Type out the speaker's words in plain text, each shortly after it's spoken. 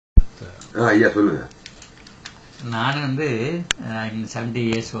ஐயா சொல்லுங்க. நான் வந்து 70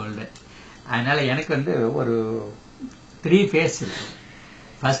 years old. அதனால எனக்கு வந்து ஒரு 3 phase இருக்கு.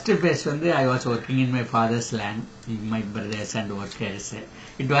 First phase வந்து I was working in my father's land, my brothers and workers.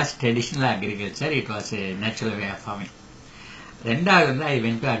 It was traditional agriculture. It was a natural way of farming. ரெண்டாவது வந்து I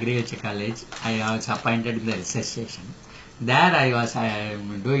went to agriculture college. I was appointed in the research station. There I was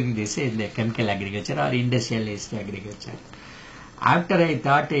doing this in the chemical agriculture or industrialist agriculture. After I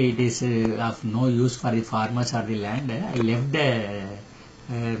thought it is of no use for the farmers or the land, I left the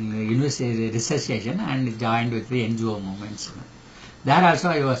university research station and joined with the NGO movements. There also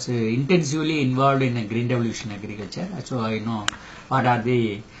I was intensively involved in green revolution agriculture, so I know what are the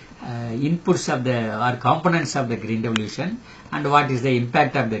inputs of the or components of the green revolution and what is the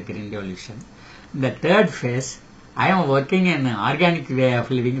impact of the green revolution. In the third phase, I am working in organic way of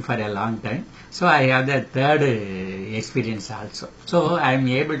living for a long time, so I have the third experience also. So I am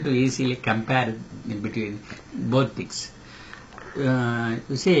able to easily compare in between both things.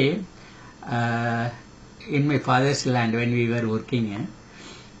 You see, in my father's land when we were working,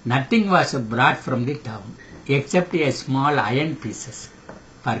 nothing was brought from the town except a small iron pieces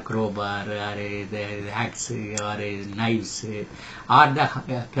for crowbar or the axe or knives or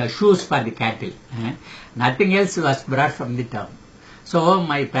the shoes for the cattle. Nothing else was brought from the town. So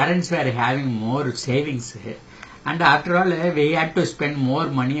my parents were having more savings, and after all we had to spend more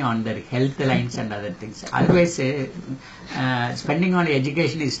money on their health lines and other things. Otherwise spending on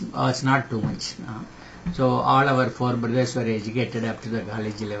education was not too much. So all our 4 brothers were educated up to the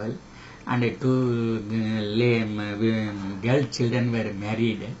college level, and 2 girl children were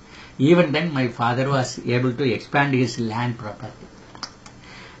married. Even then my father was able to expand his land property.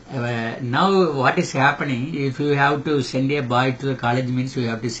 Now what is happening, if you have to send a boy to the college means you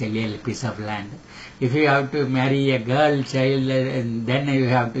have to sell a piece of land. If you have to marry a girl child, then you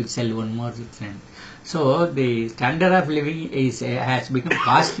have to sell one more land. So the standard of living has become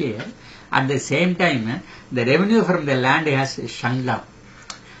costlier. At the same time, the revenue from the land has shrunk down.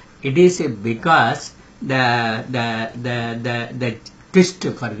 It is because the twist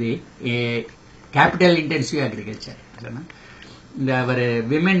for the capital intensive agriculture. Our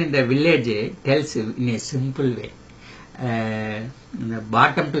women in the village tells in a simple way,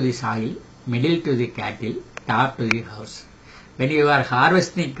 bottom to the soil, middle to the cattle, top to the house. When you are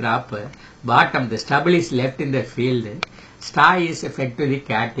harvesting crop, bottom, the stubble is left in the field, straw is fed to the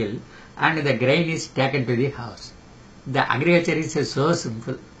cattle, and the grain is taken to the house. The agriculture is so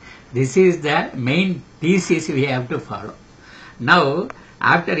simple. This is the main thesis we have to follow. Now,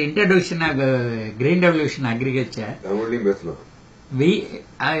 after introduction of green revolution agriculture,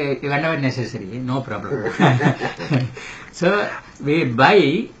 whenever necessary, no problem. So we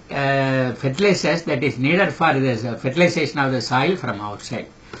buy fertilizers that is needed for the fertilization of the soil from outside,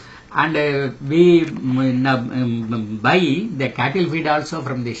 and we buy the cattle feed also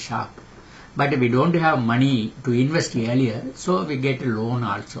from the shop. But we don't have money to invest earlier, so we get a loan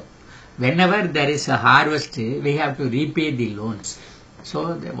also. Whenever there is a harvest, we have to repay the loans.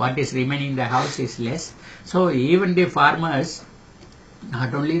 So what is remaining in the house is less. So even the farmers,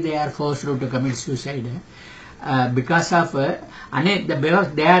 not only they are forced to commit suicide because of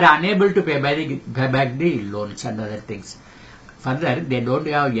they are unable to pay back the loans and other things. Further, they don't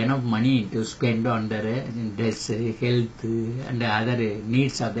have enough money to spend on their dress, health, and other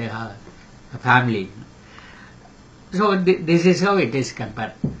needs of their family. So this is how it is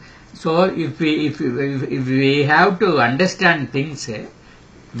compared. So if we have to understand things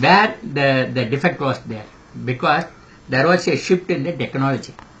where the defect was there, because there was a shift in the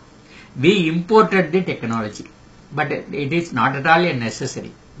technology. We imported the technology, but it is not at all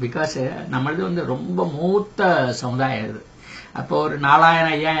necessary, because நம்மளது வந்து ரொம்ப மூத்த சமுதாயம். அப்போ ஒரு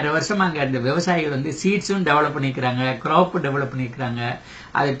 4000-5000 வருஷமா அங்க அந்த விவசாயிகள் வந்து சீட்ஸும் டெவலப் பண்ணிக்கிறாங்க, கிராப் டெவலப் பண்ணிக்கிறாங்க,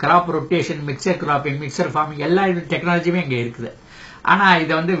 அது graph rotation, mixer cropping, mixer farming, எல்லா டெக்னாலஜியுமே இங்க இருக்குது. ஆனா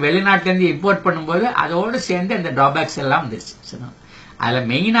இதை வந்து வெளிநாட்டிலேருந்து இம்போர்ட் பண்ணும்போது அதோடு சேர்ந்து அந்த டிராபேக்ஸ் எல்லாம் வந்துருச்சு. அதில்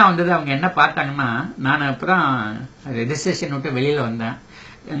மெயினாக வந்தது அவங்க என்ன பார்த்தாங்கன்னா, நான் அப்புறம் ரெஜிஸ்ட்ரேஷன் விட்டு வெளியில் வந்தேன்.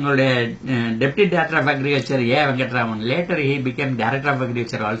 எங்களுடைய deputy director of agriculture Venkatraman, later he became director of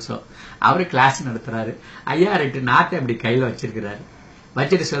agriculture also. அவரு கிளாஸ் நடத்துறாரு. ஐயா 2 நாத்தை அப்படி கையில் வச்சிருக்கிறாரு.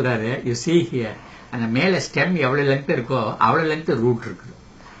 வச்சுட்டு சொல்றாரு, யூ சீ ஹியர், அந்த மேலே ஸ்டெம் எவ்வளோ லென்த் இருக்கோ அவ்வளோ லென்த் ரூட் இருக்குது.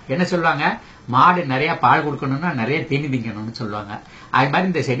 என்ன சொல்லுவாங்க, மாடு நிறைய பால் கொடுக்கணும்னா நிறைய தீனி திங்கணும்னு சொல்லுவாங்க. அது மாதிரி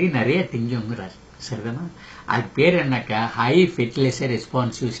இந்த செடி நிறைய திங்குங்கிறாரு. சரிதானா? அதுக்கு பேர் என்னக்கா, ஹை ஃபெர்டிலைசர்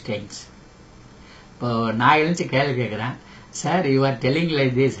ரெஸ்பான்சிவ் ஸ்டெயின்ஸ். இப்போ நான் எழுந்து கேள்வி கேட்குறேன், sir you are telling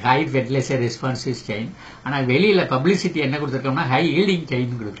like this high fertiliser responsive stain, ஆனால் வெளியில் பப்ளிசிட்டி என்ன கொடுத்துருக்கோம்னா ஹை ஈல்டிங்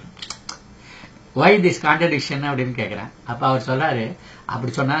ஸ்டெயின் கொடுக்குறோம். ஒய் திஸ் கான்ட்ரடிக்ஷன் அப்படின்னு கேட்குறேன். அப்போ அவர் சொல்றாரு,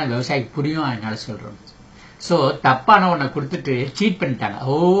 அப்படி சொன்னா விவசாயிக்கு புரியும், அதனால சொல்றோம். ஸோ தப்பான ஒன்றை கொடுத்துட்டு சீட் பண்ணிட்டாங்க.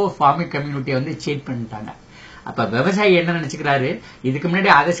 ஃபார்மிங் கம்யூனிட்டியை வந்து சீட் பண்ணிட்டாங்க. அப்ப விவசாயி என்ன நினைச்சுக்கிறாரு, இதுக்கு முன்னாடி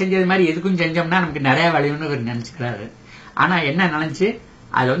அதை செஞ்சது மாதிரி எதுக்கும் செஞ்சோம்னா நமக்கு நிறைய விளையும்னு அவர் நினைச்சுக்கிறாரு. ஆனா என்ன நினைச்சு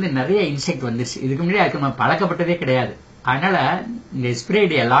அதுல வந்து நிறைய இன்செக்ட் வந்துருச்சு. இதுக்கு முன்னாடி அதுக்கு நம்ம பழக்கப்பட்டதே கிடையாது. அதனால இந்த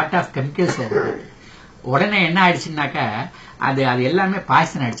ஸ்ப்ரேட் லாட் ஆஃப் கெமிக்கல்ஸ். உடனே என்ன ஆயிடுச்சுன்னாக்கா அது எல்லாமே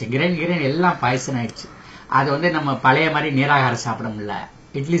பாய்சன் ஆயிடுச்சு. கிரைன் எல்லாம் பாய்சன் ஆயிடுச்சு. அது வந்து நம்ம பழைய மாதிரி நீராகாரம் சாப்பிட முடியல,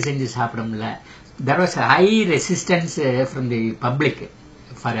 இட்லி செஞ்சு சாப்பிட முடியல. There was high resistance from the public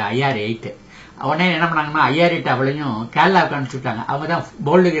for IR8. உடனே என்ன பண்ணாங்கன்னா IR8 அவளையும் கேரளாவுக்கு அனுப்பிச்சு விட்டாங்க. அவங்க தான்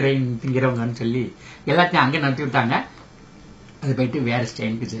போல்டு கிரைன் திங்கிறவங்கன்னு சொல்லி எல்லாத்தையும் அங்கே நடத்தி விட்டாங்க. அது போயிட்டு வேற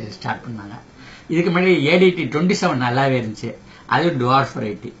ஸ்டெயினுக்கு ஸ்டார்ட் பண்ணாங்க. இதுக்கு முன்னாடி ADT 27 நல்லாவே இருந்துச்சு. அது டுவார்ஃப்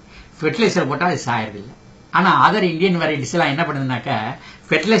வெரைட்டி. ஃபெர்டிலைசர் போட்டால் அது சாயறதில்லை. ஆனால் அதர் இந்தியன் வெரைட்டிஸ் எல்லாம் என்ன பண்ணுதுனாக்கா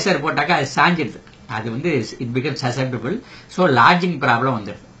ஃபெர்டிலைசர் போட்டாக்கா அது சாஞ்சிடுது. அது வந்து இட் பிகம் சசெப்டபிள். ஸோ லார்ஜிங் ப்ராப்ளம்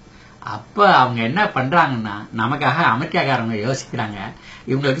வந்துடுது. அப்போ அவங்க என்ன பண்றாங்கன்னா, நமக்காக அமெரிக்காக்காரங்க யோசிக்கிறாங்க,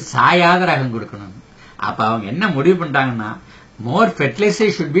 இவங்களுக்கு சாயாத ரகம் கொடுக்கணும். அப்போ அவங்க என்ன முடிவு பண்றாங்கன்னா, மோர்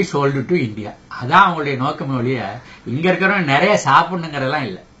fertiliser should be sold to India. அதான் அவங்களுடைய நோக்கமே ஒழிய இங்க இருக்கிறவங்க நிறைய சாப்பிடணுங்கிறதெல்லாம்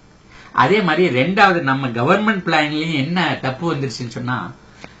இல்லை. அதே மாதிரி ரெண்டாவது, நம்ம கவர்மெண்ட் பிளான்லயும் என்ன தப்பு வந்துருச்சுன்னு சொன்னா,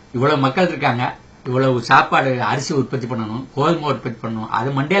 இவ்வளவு மக்கள் இருக்காங்க, இவ்வளவு சாப்பாடு அரிசி உற்பத்தி பண்ணணும், கோதுமை உற்பத்தி பண்ணணும், அது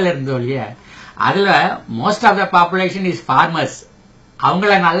மண்டியால இருந்த ஒழிய அதுல most of the population is farmers.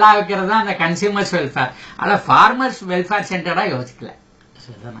 அவங்கள நல்லா வைக்கிறது தான் அந்த கன்சியூமர்ஸ் வெல்ஃபேர். ஆனா ஃபார்மர்ஸ் வெல்ஃபேர் சென்டரா யோசிக்கல.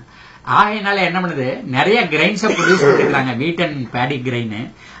 ஆகையினால என்ன பண்ணுது, நிறைய கிரைன்ஸை ப்ரொடியூஸ் பண்ணிருக்காங்க, வீட் அண்ட் பேடி கிரைன்.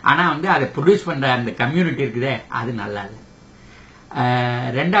 ஆனா வந்து அதை ப்ரொடியூஸ் பண்ற அந்த கம்யூனிட்டி இருக்குதே, அது நல்லா இல்லை.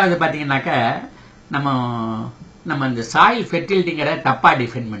 ரெண்டாவது பாத்தீங்கன்னாக்க நம்ம இந்த சாயில் ஃபெர்டிலிட்டிங்கிற தப்பா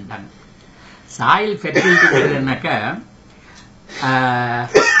டிஃபைன் பண்ணிட்டாங்க. Soil ஃபெர்டிலிட்டிங்கிறதுனாக்க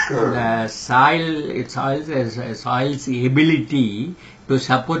soil's ability to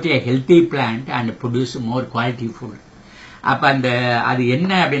support a healthy plant and produce more quality food. அப்ப அது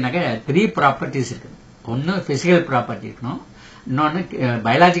என்ன அப்படின்னாக்க 3 ப்ராப்பர்ட்டிஸ் இருக்கு. ஒன்னு பிசிக்கல் ப்ராப்பர்ட்டி இருக்கணும், இன்னொன்னு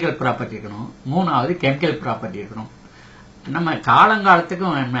பயாலஜிக்கல் ப்ராப்பர்ட்டி இருக்கணும், மூணாவது கெமிக்கல் ப்ராப்பர்ட்டி இருக்கணும். நம்ம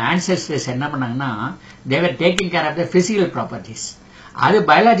காலங்காலத்துக்கும் நம்ம ஆன்செஸ்டர்ஸ் என்ன பண்ணாங்கன்னா, தேவர் taking care of the physical properties. அது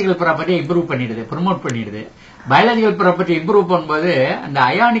பயாலஜிக்கல் ப்ராப்பர்ட்டியை இம்ப்ரூவ் பண்ணிடுது, ப்ரொமோட் பண்ணிடுது. பயாலஜிக்கல் ப்ராப்பர்ட்டி இம்ப்ரூவ் பண்ணும்போது அந்த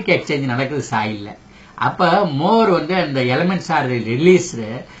அயானிக் எக்ஸ்சேஞ்ச் நடக்குது சாயில்ல. அப்ப மோர் வந்து அந்த elements R released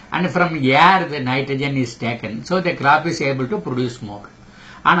and from air the nitrogen is taken. So the graph is able to produce மோர்.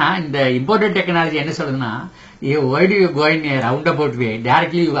 ஆனா இந்த இம்போர்ட்டட் டெக்னாலஜி என்ன சொல்லுதுன்னா, why do you go in a roundabout way,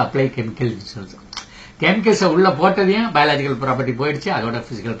 directly you apply chemicals சொல்லுது. கெமிக்கல்ஸை உள்ள போட்டதையும் biological property போயிடுச்சு, அதோட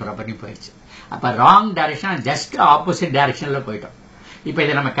physical property போயிடுச்சு. அப்ப ராங் டைரக்ஷன், ஜஸ்ட் ஆப்போசிட் டைரக்ஷன்ல போயிட்டோம். இப்ப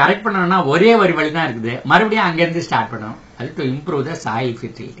இதை நம்ம கரெக்ட் பண்ணணும்னா ஒரே ஒரு வழி தான் இருக்குது, மறுபடியும் அங்கிருந்து ஸ்டார்ட் பண்ணணும். அது to improve the soil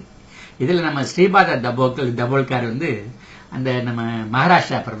fertility. இதுல நம்ம ஸ்ரீபாத தபோல்கர் வந்து அந்த நம்ம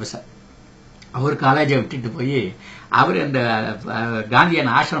மகாராஷ்டிரா ப்ரொஃபசர், அவர் காலேஜை விட்டுட்டு போய் அவர் அந்த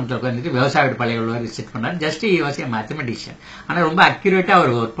காந்தியன் ஆசிரமத்தில் உட்காந்துட்டு விவசாய பள்ளிகளோட ரிசர்ச் பண்ணார். Just he was a mathematician. ஆனா ரொம்ப அக்யூரேட்டா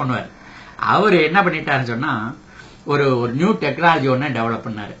அவர் ஒர்க் பண்ணுவார். அவர் என்ன பண்ணிட்டாருன்னு சொன்னா, ஒரு நியூ டெக்னாலஜி ஒன்று டெவலப்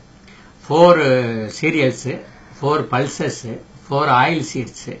பண்ணாரு. 4 serials, 4 pulses, 4 oil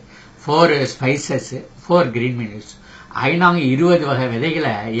seeds, 4 spices, 4 green மினியூஸ், 20 வகை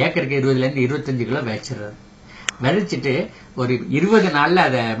விதைகளை ஏக்கருக்கு 20 to 25 கிலோ விதைச்சிடுறாரு. விதைச்சிட்டு ஒரு 20 நாள்ல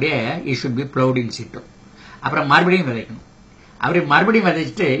அதை அப்படியே இட் ஷுட் பி ப்ளவுட் இன் சீட்டும். அப்புறம் மறுபடியும் விதைக்கணும். அப்படி மறுபடியும்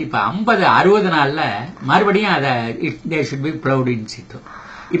விதைச்சிட்டு இப்ப 50-60 நாள்ல மறுபடியும் அதை தே ஷுட் பி ப்ளவுட் இன் சீட்டும்.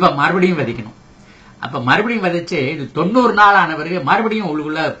 இப்ப மறுபடியும் விதைக்கணும். அப்ப மறுபடியும் விதைச்சு இது 90 நாள் ஆன பிறகு மறுபடியும்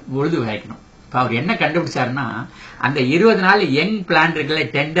உள்ளுக்குள்ள உழுது விதைக்கணும். இப்ப அவர் என்ன கண்டுபிடிச்சாருன்னா, அந்த 20 நாள் யங் பிளான்ட் இருக்குல்ல,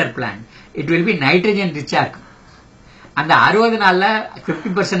 tender plant, it will be nitrogen ரிச்சா இருக்கும். அந்த 60 நாள்ல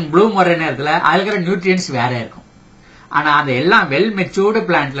 50% ப்ளூம் வர நேரத்தில் அதுல இருக்கிற நியூட்ரியன்ஸ் வேற இருக்கும். ஆனா அந்த எல்லாம் வெல் மெச்சூர்டு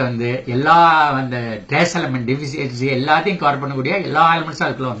பிளான்ட்ல வந்து எல்லா அந்த ட்ரேஸ் எலமெண்ட் டிஃபிஷியன்சி எல்லாத்தையும் கவர் பண்ணக்கூடிய எல்லா எலிமெண்ட்ஸும்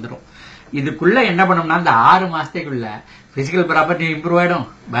அதுக்குள்ள வந்துடும். இதுக்குள்ள என்ன பண்ணோம்னா, இந்த 6 மாசத்துக்குள்ள பிசிக்கல் ப்ராப்பர்ட்டி இம்ப்ரூவ் ஆயிடும்,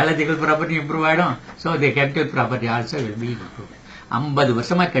 பயாலஜிக்கல் ப்ராப்பர்ட்டி இம்ப்ரூவ் ஆயிடும். So the chemical property also will be improve. 50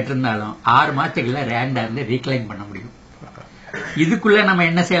 வருஷமா கெட்டிருந்தாலும் 6 மாசத்துக்குள்ள ரேண்டா இருந்து ரீக்ளைம் பண்ண முடியும். இதுக்குள்ள நம்ம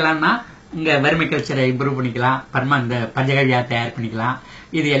என்ன செய்யலாம்னா, இங்க வெர்மிகல்ச்சரை இம்ப்ரூவ் பண்ணிக்கலாம், இந்த பஞ்சகவியா தயார் பண்ணிக்கலாம்.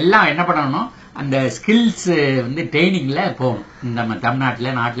 இது எல்லாம் என்ன பண்ணணும், அந்த ஸ்கில்ஸ் வந்து ட்ரைனிங்ல போகணும். நம்ம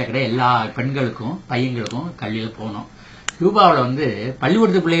தமிழ்நாட்டில் நாட்டில் கிடையாது எல்லா பெண்களுக்கும் பையங்களுக்கும் கல்வியில் போகணும். கியூபாவில் வந்து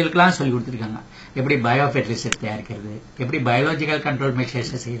பள்ளிக்கூடத்து பிள்ளைகளுக்கெல்லாம் சொல்லி கொடுத்துருக்காங்க, எப்படி பயோ ஃபெர்டிலைசர் தயாரிக்கிறது, எப்படி பயாலஜிக்கல் கண்ட்ரோல்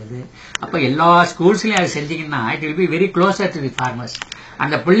மெஷர்ஸ் செய்யறது. அப்போ எல்லா ஸ்கூல்ஸ்லையும் அதை செஞ்சீங்கன்னா it will be very closer to the farmers.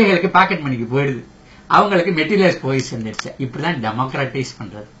 அந்த பிள்ளைகளுக்கு பாக்கெட் மணிக்கு போயிடுது, அவங்களுக்கு மெட்டீரியல்ஸ் போய் சேர்ந்துருச்சு. இப்படிதான் டெமோக்ராட்டைஸ்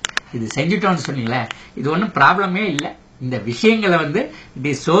பண்றது. இது செஞ்சுட்டோம்னு சொன்னீங்களே, இது ஒன்றும் ப்ராப்ளமே இல்லை. இந்த விஷயங்களை வந்து இட்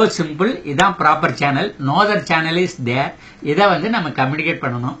இஸ் சோ சிம்பிள். இதான் proper channel. No other channel is there. இதை வந்து நம்ம கம்யூனிகேட்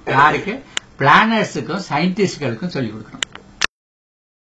பண்ணணும். யாருக்கு? பிளானர்ஸுக்கும் சயின்டிஸ்டுகளுக்கும் சொல்லிக் கொடுக்கணும்.